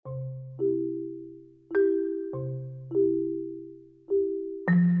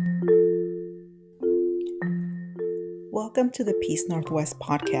Welcome to the Peace Northwest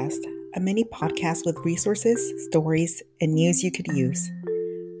podcast, a mini podcast with resources, stories, and news you could use.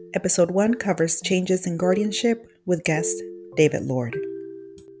 Episode 1 covers changes in guardianship with guest David Lord.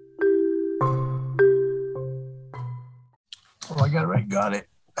 Oh, I got it right. Got it.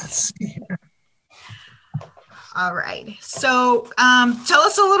 Let's see here. All right. So tell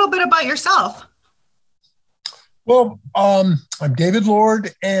us a little bit about yourself. Well, I'm David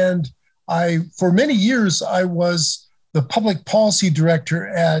Lord, and for many years, I was the public policy director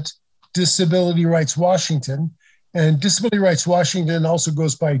at Disability Rights Washington. And Disability Rights Washington also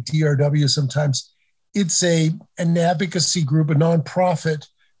goes by DRW sometimes. It's an advocacy group, a nonprofit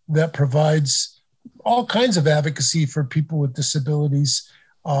that provides all kinds of advocacy for people with disabilities,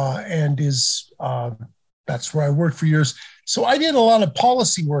 and that's where I worked for years. So I did a lot of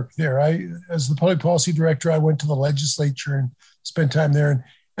policy work there. As the public policy director, I went to the legislature and spent time there.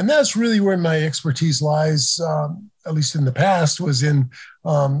 And that's really where my expertise lies, at least in the past, was in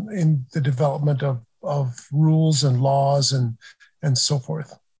the development of rules and laws and so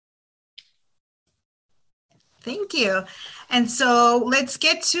forth. Thank you. And so let's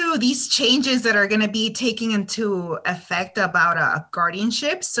get to these changes that are going to be taking into effect about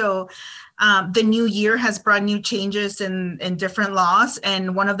guardianship. So the new year has brought new changes in different laws,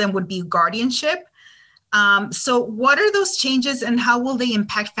 and one of them would be guardianship. So what are those changes and how will they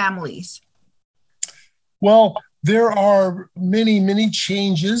impact families? Well, there are many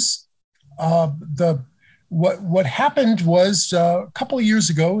changes. What happened was a couple of years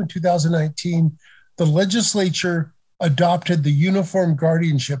ago in 2019, the legislature adopted the Uniform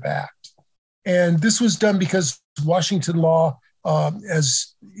Guardianship Act. And this was done because Washington law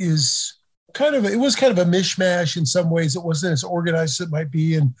it was kind of a mishmash in some ways. It wasn't as organized as it might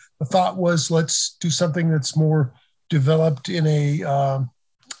be. And the thought was, let's do something that's more developed in an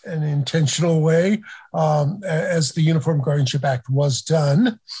intentional way, as the Uniform Guardianship Act was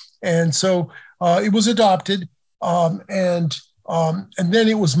done. And so it was adopted, and then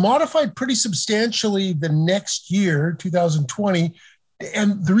it was modified pretty substantially the next year, 2020.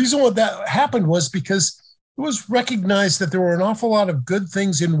 And the reason why that happened was because it was recognized that there were an awful lot of good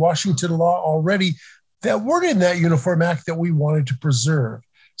things in Washington law already that weren't in that Uniform Act that we wanted to preserve.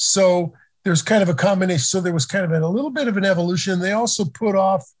 So there's kind of a combination. So there was kind of a little bit of an evolution. They also put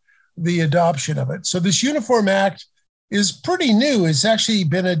off the adoption of it. So this Uniform Act is pretty new.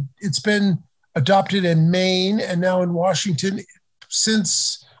 It's been adopted in Maine and now in Washington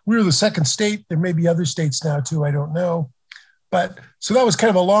since we were the second state. There may be other states now too, I don't know. But so that was kind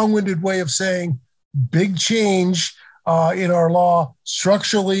of a long-winded way of saying big change in our law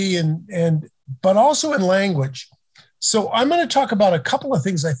structurally but also in language. So I'm going to talk about a couple of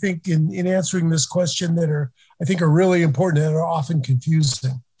things I think in answering this question that are really important and are often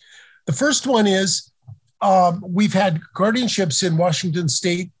confusing. The first one is we've had guardianships in Washington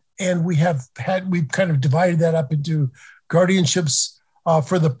state, and we've kind of divided that up into guardianships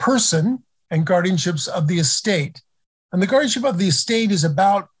for the person and guardianships of the estate. And the guardianship of the estate is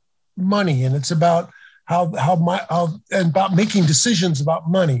about money, and it's about about making decisions about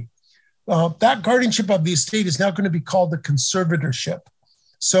money. That guardianship of the estate is now going to be called the conservatorship.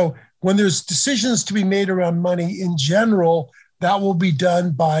 So when there's decisions to be made around money in general, that will be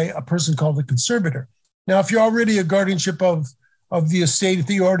done by a person called the conservator. Now, if you're already a guardianship of the estate, if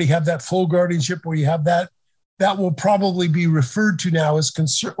you already have that full guardianship where you have that will probably be referred to now as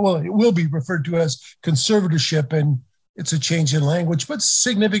it will be referred to as conservatorship, and it's a change in language, but it's a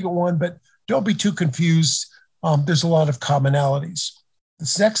significant one. But don't be too confused. There's a lot of commonalities.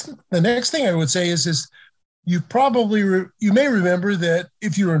 The next thing I would say is you may remember that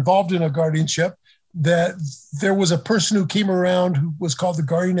if you're involved in a guardianship, that there was a person who came around who was called the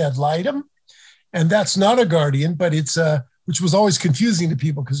guardian ad litem, and that's not a guardian, but which was always confusing to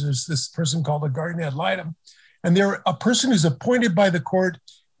people because there's this person called a guardian ad litem, and they're a person who's appointed by the court,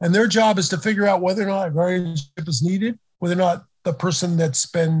 and their job is to figure out whether or not a guardianship is needed, whether or not the person that's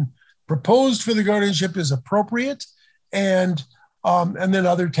been proposed for the guardianship is appropriate, and then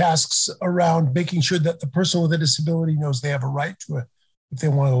other tasks around making sure that the person with a disability knows they have a right to it. If they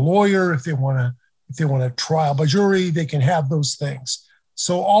want a lawyer, if they want a trial by jury, they can have those things.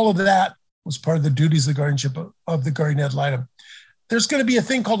 So all of that was part of the duties of the guardianship of the guardian ad litem. There's going to be a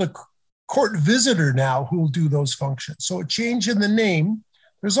thing called a court visitor now who will do those functions. So a change in the name.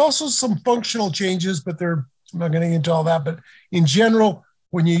 There's also some functional changes, but I'm not going to get into all that. But in general,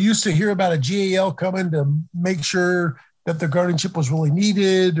 when you used to hear about a GAL coming to make sure that the guardianship was really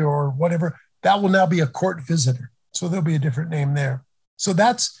needed or whatever, that will now be a court visitor. So there'll be a different name there. So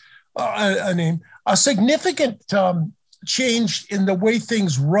that's a name. A significant change in the way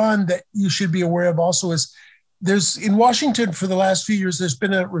things run that you should be aware of also is there's in Washington for the last few years, there's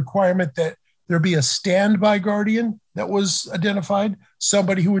been a requirement that there be a standby guardian that was identified,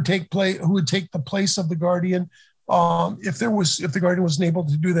 somebody who would take the place of the guardian if the guardian wasn't able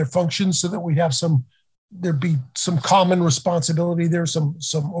to do their functions, so that there'd be some common responsibility there, some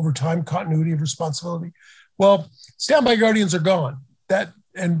over time continuity of responsibility. Well, standby guardians are gone.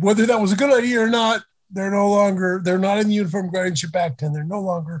 And whether that was a good idea or not, they're not in the Uniform Guardianship Act, and they're no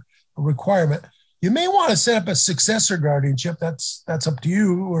longer a requirement. You may want to set up a successor guardianship. That's up to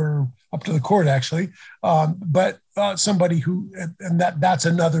you, or up to the court, actually. But somebody that's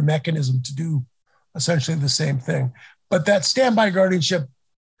another mechanism to do essentially the same thing. But that standby guardianship,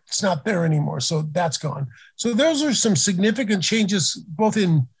 it's not there anymore. So that's gone. So those are some significant changes, both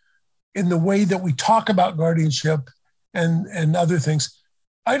in the way that we talk about guardianship and other things.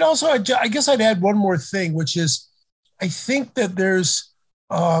 I guess I'd add one more thing, which is, I think that there's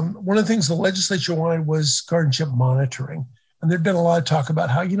one of the things the legislature wanted was guardianship monitoring. And there'd been a lot of talk about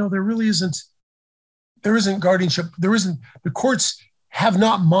how, there isn't guardianship. The courts have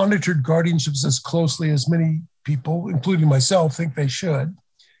not monitored guardianships as closely as many people, including myself, think they should,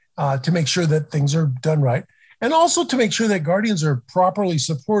 to make sure that things are done right. And also to make sure that guardians are properly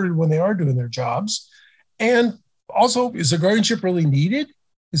supported when they are doing their jobs. And also, is a guardianship really needed?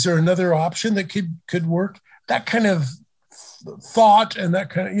 Is there another option that could work? That kind of thought, and that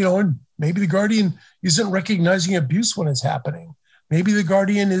kind of, and maybe the guardian isn't recognizing abuse when it's happening. Maybe the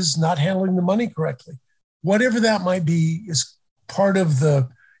guardian is not handling the money correctly. Whatever that might be is part of the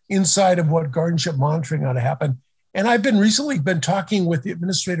inside of what guardianship monitoring ought to happen. And I've recently been talking with the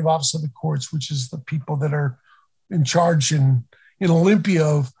Administrative Office of the Courts, which is the people that are in charge in Olympia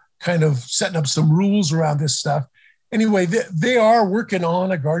of kind of setting up some rules around this stuff. Anyway, they are working on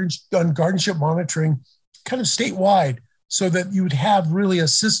guardianship monitoring kind of statewide, so that you would have really a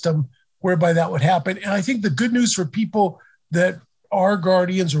system whereby that would happen. And I think the good news for people that are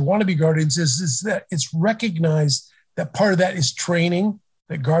guardians or want to be guardians is that it's recognized that part of that is training,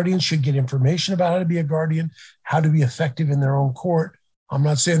 that guardians should get information about how to be a guardian, how to be effective in their own court. I'm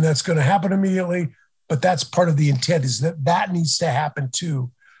not saying that's going to happen immediately, but that's part of the intent, is that needs to happen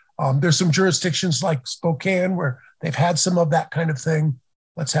too. There's some jurisdictions like Spokane where they've had some of that kind of thing.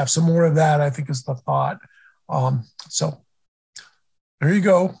 Let's have some more of that, I think, is the thought. So there you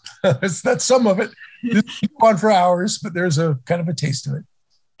go. That's some of it. This can go on for hours, but there's a kind of a taste of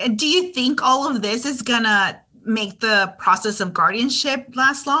it. Do you think all of this is going to make the process of guardianship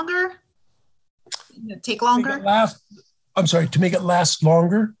last longer? Take longer? To make it last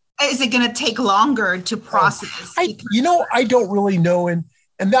longer? Is it going to take longer to process? I don't really know. And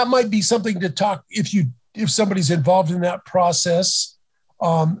that might be something to talk, if somebody's involved in that process,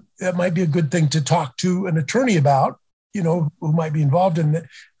 that might be a good thing to talk to an attorney about, who might be involved in the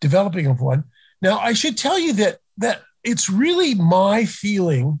developing of one. Now, I should tell you that it's really my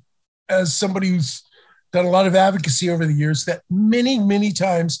feeling, as somebody who's done a lot of advocacy over the years, that many, many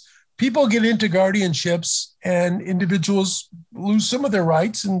times people get into guardianships and individuals lose some of their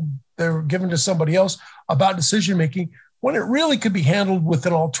rights and they're given to somebody else about decision-making, when it really could be handled with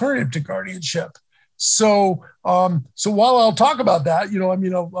an alternative to guardianship. So while I'll talk about that,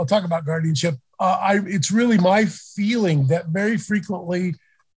 I'll talk about guardianship. It's really my feeling that very frequently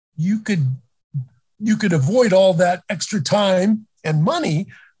you could avoid all that extra time and money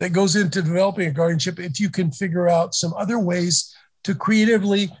that goes into developing a guardianship if you can figure out some other ways to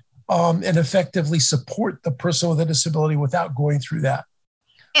creatively and effectively support the person with a disability without going through that.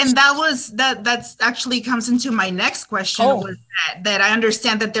 And that's actually comes into my next question, was that I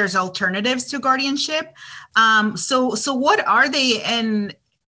understand that there's alternatives to guardianship. So what are they, and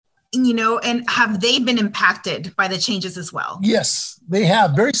have they been impacted by the changes as well? Yes, they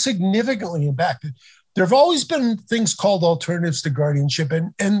have, very significantly impacted. There have always been things called alternatives to guardianship,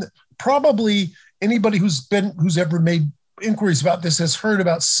 and probably anybody who's ever made inquiries about this has heard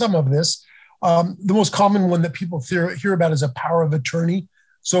about some of this. The most common one that people hear about is a power of attorney.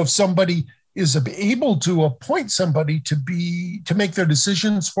 So if somebody is able to appoint somebody to make their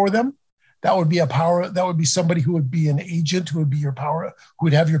decisions for them, that would be a power. That would be somebody who would be an agent, who would be your power, who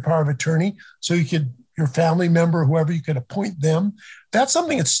would have your power of attorney. So your family member, whoever, you could appoint them. That's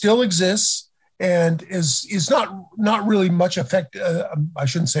something that still exists and is not really much effect. I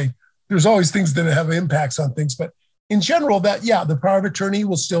shouldn't say, there's always things that have impacts on things, but in general, the power of attorney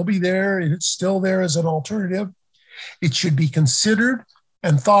will still be there. It's still there as an alternative. It should be considered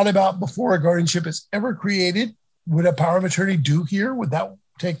and thought about before a guardianship is ever created. Would a power of attorney do here? Would that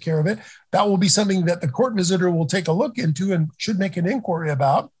take care of it? That will be something that the court visitor will take a look into and should make an inquiry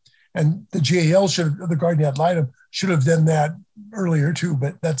about. And the GAL the guardian ad litem should have done that earlier too.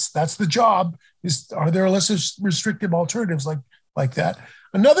 But that's the job. Are there less restrictive alternatives like that?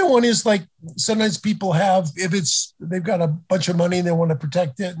 Another one is like sometimes people have, if they've got a bunch of money and they want to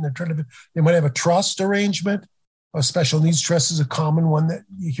protect it, and they might have a trust arrangement. A special needs trust is a common one that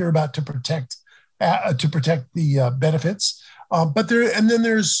you hear about to protect the benefits. Then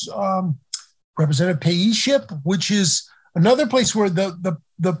there's representative payee-ship, which is another place where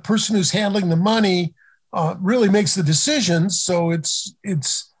the person who's handling the money really makes the decisions. So it's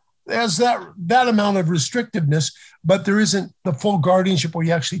has that amount of restrictiveness, but there isn't the full guardianship where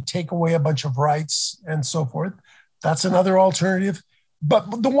you actually take away a bunch of rights and so forth. That's another alternative.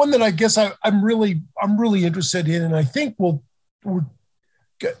 But the one that I guess I'm really interested in, and I think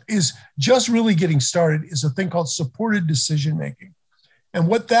is just really getting started, is a thing called supported decision making. And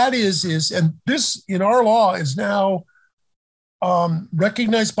what that is, and this in our law is now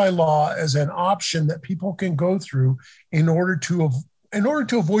recognized by law as an option that people can go through in order to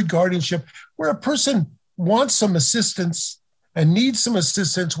avoid guardianship, where a person wants some assistance and needs some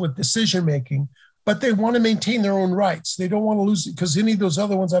assistance with decision making, but they want to maintain their own rights. They don't want to lose it, because any of those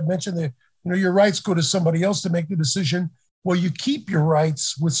other ones I've mentioned, your rights go to somebody else to make the decision. Well, you keep your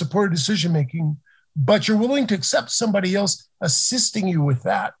rights with supported decision making, but you're willing to accept somebody else assisting you with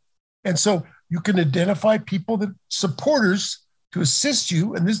that. And so you can identify supporters to assist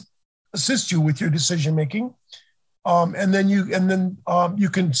you with your decision making. And then you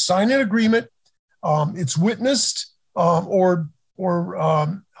can sign an agreement. It's witnessed or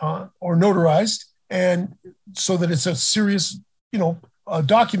notarized, and so that it's a serious,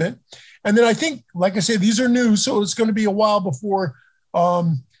 document. And then I think, like I say, these are new, so it's going to be a while before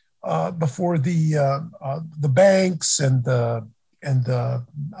the banks and the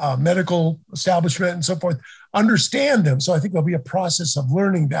medical establishment and so forth understand them. So I think there'll be a process of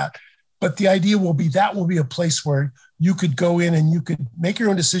learning that. But the idea will be a place where you could go in and you could make your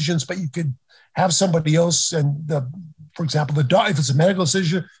own decisions, but you could have somebody else. And for example, if it's a medical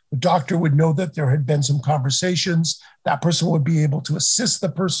decision, the doctor would know that there had been some conversations. That person would be able to assist the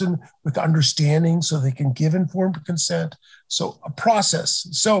person with understanding so they can give informed consent. So a process.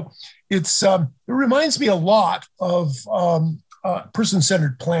 So it reminds me a lot of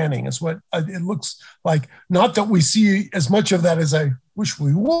person-centered planning is what it looks like. Not that we see as much of that as I wish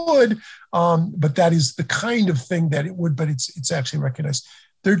we would, but that is the kind of thing that it would, but it's actually recognized.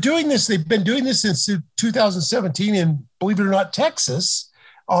 They're doing this. They've been doing this since 2017 in, believe it or not, Texas.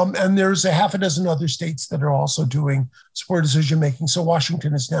 And there's a half a dozen other states that are also doing supported decision-making. So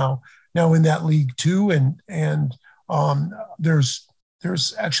Washington is now in that league too. And there's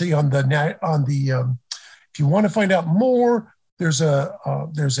actually if you want to find out more, there's a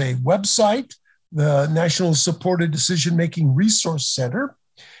website, the National Supported Decision-Making Resource Center,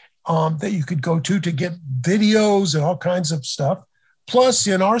 that you could go to get videos and all kinds of stuff. Plus,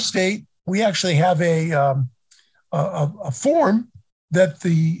 in our state, we actually have a form that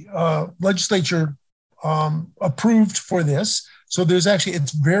the legislature approved for this. So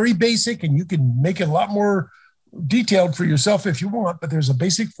it's very basic, and you can make it a lot more detailed for yourself if you want, but there's a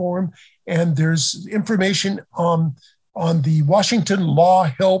basic form, and there's information on the Washington Law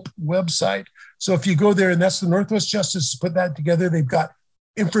Help website. So if you go there, and that's the Northwest Justice put that together, they've got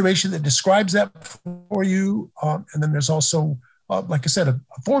information that describes that for you. And then there's also, like I said, a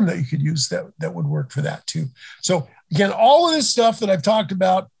form that you could use that would work for that too. So again, all of this stuff that I've talked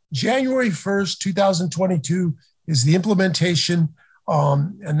about, January 1st, 2022 is the implementation.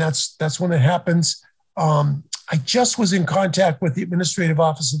 And that's when it happens. I just was in contact with the administrative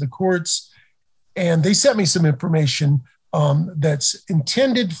office of the courts, and they sent me some information that's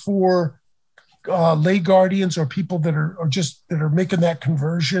intended for lay guardians or people that are making that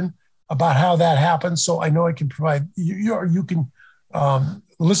conversion about how that happens. So I know I can provide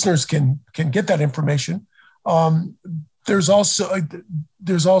listeners can get that information. There's also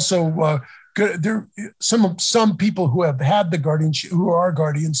some people who have had the guardianship, who are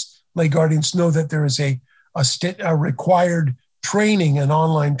guardians, lay guardians, know that there is a required training, an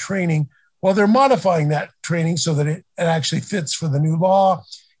online training. Well, they're modifying that training so that it actually fits for the new law.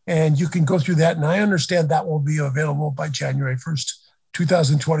 And you can go through that. And I understand that will be available by January 1st,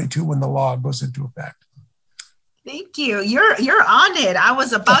 2022, when the law goes into effect. Thank you. You're on it. I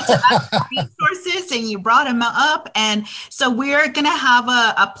was about to ask resources and you brought them up. And so we're going to have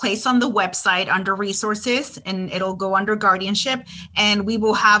a place on the website under resources, and it'll go under guardianship. And we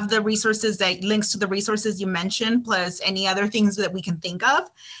will have the resources links to the resources you mentioned, plus any other things that we can think of.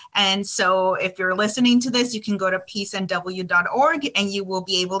 And so if you're listening to this, you can go to peaceandw.org and you will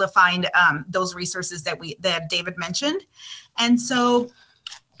be able to find those resources that David mentioned. And so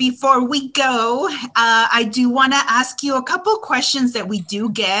before we go, I do want to ask you a couple questions that we do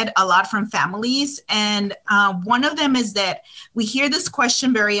get a lot from families. And one of them is that we hear this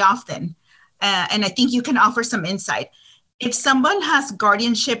question very often, and I think you can offer some insight. If someone has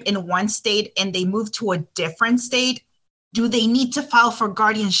guardianship in one state and they move to a different state, do they need to file for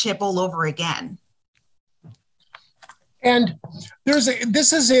guardianship all over again? And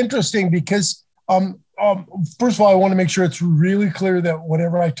this is interesting because first of all, I want to make sure it's really clear that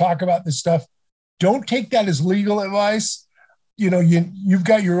whenever I talk about this stuff, don't take that as legal advice. You've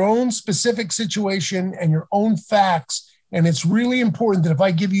got your own specific situation and your own facts. And it's really important that if I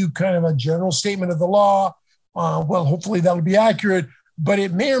give you kind of a general statement of the law, well, hopefully that'll be accurate, but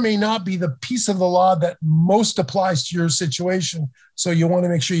it may or may not be the piece of the law that most applies to your situation. So you want to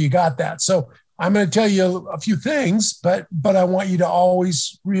make sure you got that. So I'm going to tell you a few things, but I want you to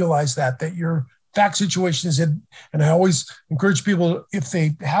always realize that your fact situation is in, and I always encourage people, if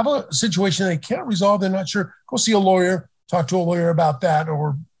they have a situation they can't resolve, they're not sure, go see a lawyer, talk to a lawyer about that,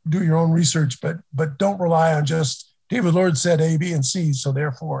 or do your own research, but don't rely on just David Lord said A, B, and C, so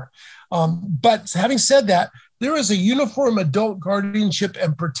therefore. But having said that, there is a Uniform Adult Guardianship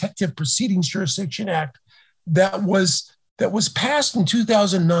and Protective Proceedings Jurisdiction Act that was passed in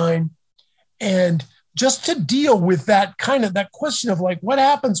 2009, and just to deal with that question of like, what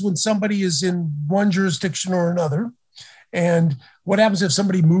happens when somebody is in one jurisdiction or another? And what happens if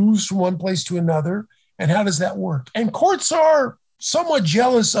somebody moves from one place to another? And how does that work? And courts are somewhat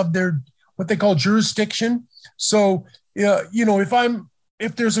jealous of what they call jurisdiction. So,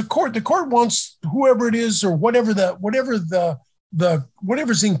 if there's a court, the court wants whoever it is or whatever's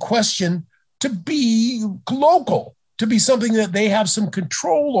in question to be local, to be something that they have some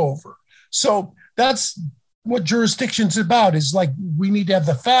control over. So that's what jurisdiction's about, is like, we need to have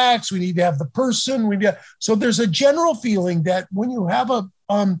the facts, we need to have the person, so there's a general feeling that when you have a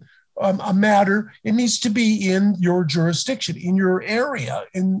matter, it needs to be in your jurisdiction, in your area,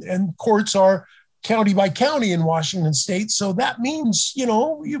 and courts are county by county in Washington state. So that means, you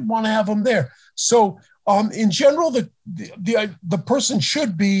want to have them there. So in general, the person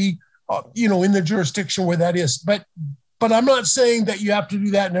should be, in the jurisdiction where that is, but I'm not saying that you have to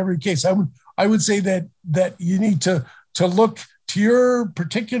do that in every case. I would say that you need to look to your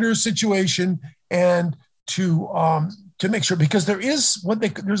particular situation and to make sure, because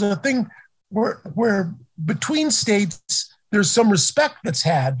there's a thing where between states there's some respect that's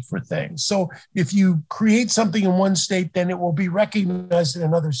had for things. So if you create something in one state, then it will be recognized in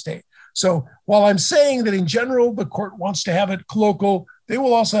another state. So while I'm saying that in general the court wants to have it local, they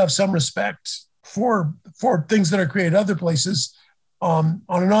will also have some respect for things that are created other places. On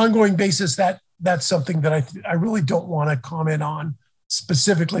an ongoing basis, that's something that I really don't want to comment on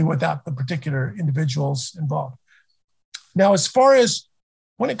specifically without the particular individuals involved. Now, as far as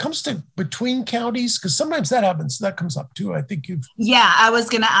when it comes to between counties, because sometimes that happens, that comes up too. I think Yeah, I was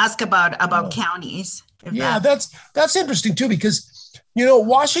going to ask about counties. Yeah, that's interesting too, because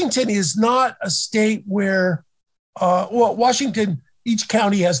Washington is not a state where, Washington, each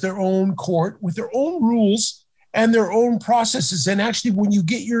county has their own court with their own rules and their own processes. And actually, when you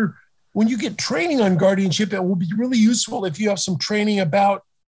get training on guardianship, it will be really useful if you have some training about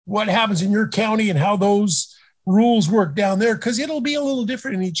what happens in your county and how those rules work down there, because it'll be a little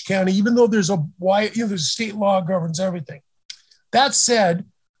different in each county, even though there's a state law governs everything. That said,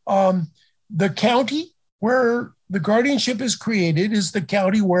 the county where the guardianship is created is the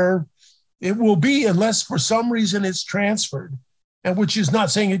county where it will be, unless for some reason it's transferred, and which is not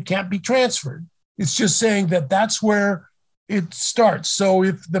saying it can't be transferred. It's just saying that that's where it starts. So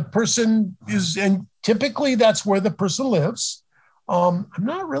if the person is, and typically that's where the person lives. I'm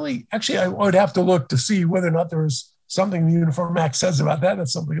not really, actually, I would have to look to see whether or not there's something the Uniform Act says about that.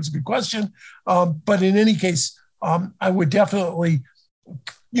 That's a good question. But in any case, I would definitely,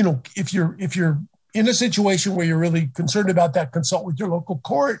 if you're in a situation where you're really concerned about that, consult with your local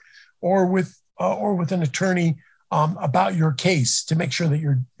court or with an attorney about your case to make sure that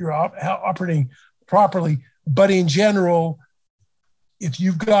you're operating properly. But in general, if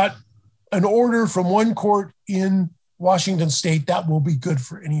you've got an order from one court in Washington state, that will be good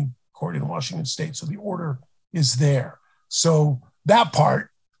for any court in Washington state. So the order is there. So that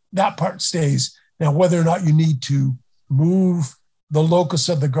part stays. Now, whether or not you need to move the locus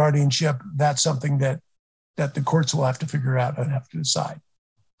of the guardianship, that's something that the courts will have to figure out and have to decide.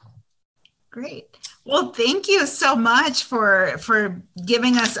 Great. Well, thank you so much for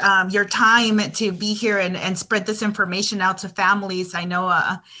giving us your time to be here and spread this information out to families. I know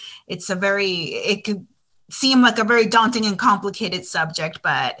it could seem like a very daunting and complicated subject,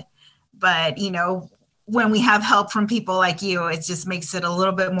 but when we have help from people like you, it just makes it a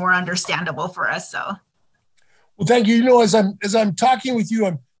little bit more understandable for us. So, well, thank you. You know, as I'm talking with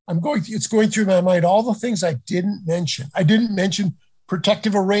you, it's going through my mind all the things I didn't mention. I didn't mention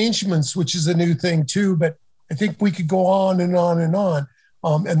protective arrangements, which is a new thing too, but I think we could go on and on and on.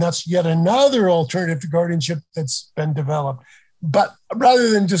 And that's yet another alternative to guardianship that's been developed. But rather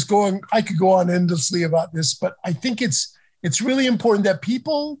than just going, I could go on endlessly about this, but I think it's really important that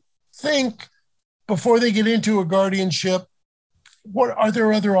people think before they get into a guardianship, what are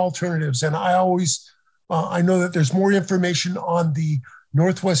there other alternatives? And I always, I know that there's more information on the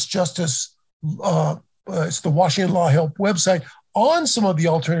Northwest Justice, it's the Washington Law Help website on some of the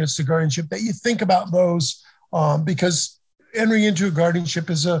alternatives to guardianship, that you think about those, because entering into a guardianship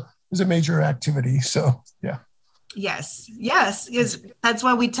is a major activity. So, yeah. Yes. Because that's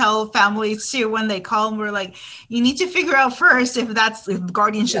what we tell families too when they call, and we're like, you need to figure out first if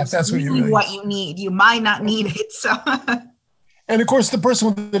guardianship is really what you need. You might not need it. So, and of course, the person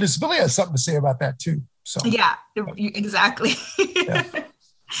with the disability has something to say about that too. So, yeah, exactly. Yeah.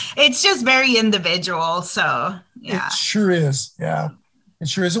 It's just very individual. So, yeah. It sure is. Yeah, it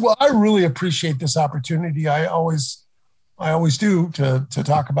sure is. Well, I really appreciate this opportunity. I always do to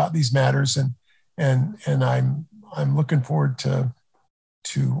talk about these matters, and I'm looking forward to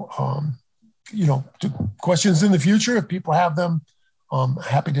questions in the future if people have them.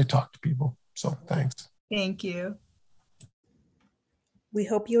 Happy to talk to people. So thanks. Thank you. We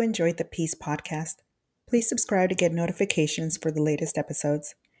hope you enjoyed the Peace podcast. Please subscribe to get notifications for the latest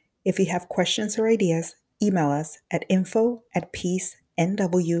episodes. If you have questions or ideas, email us at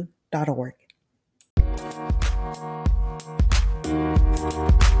info@peacenw.org.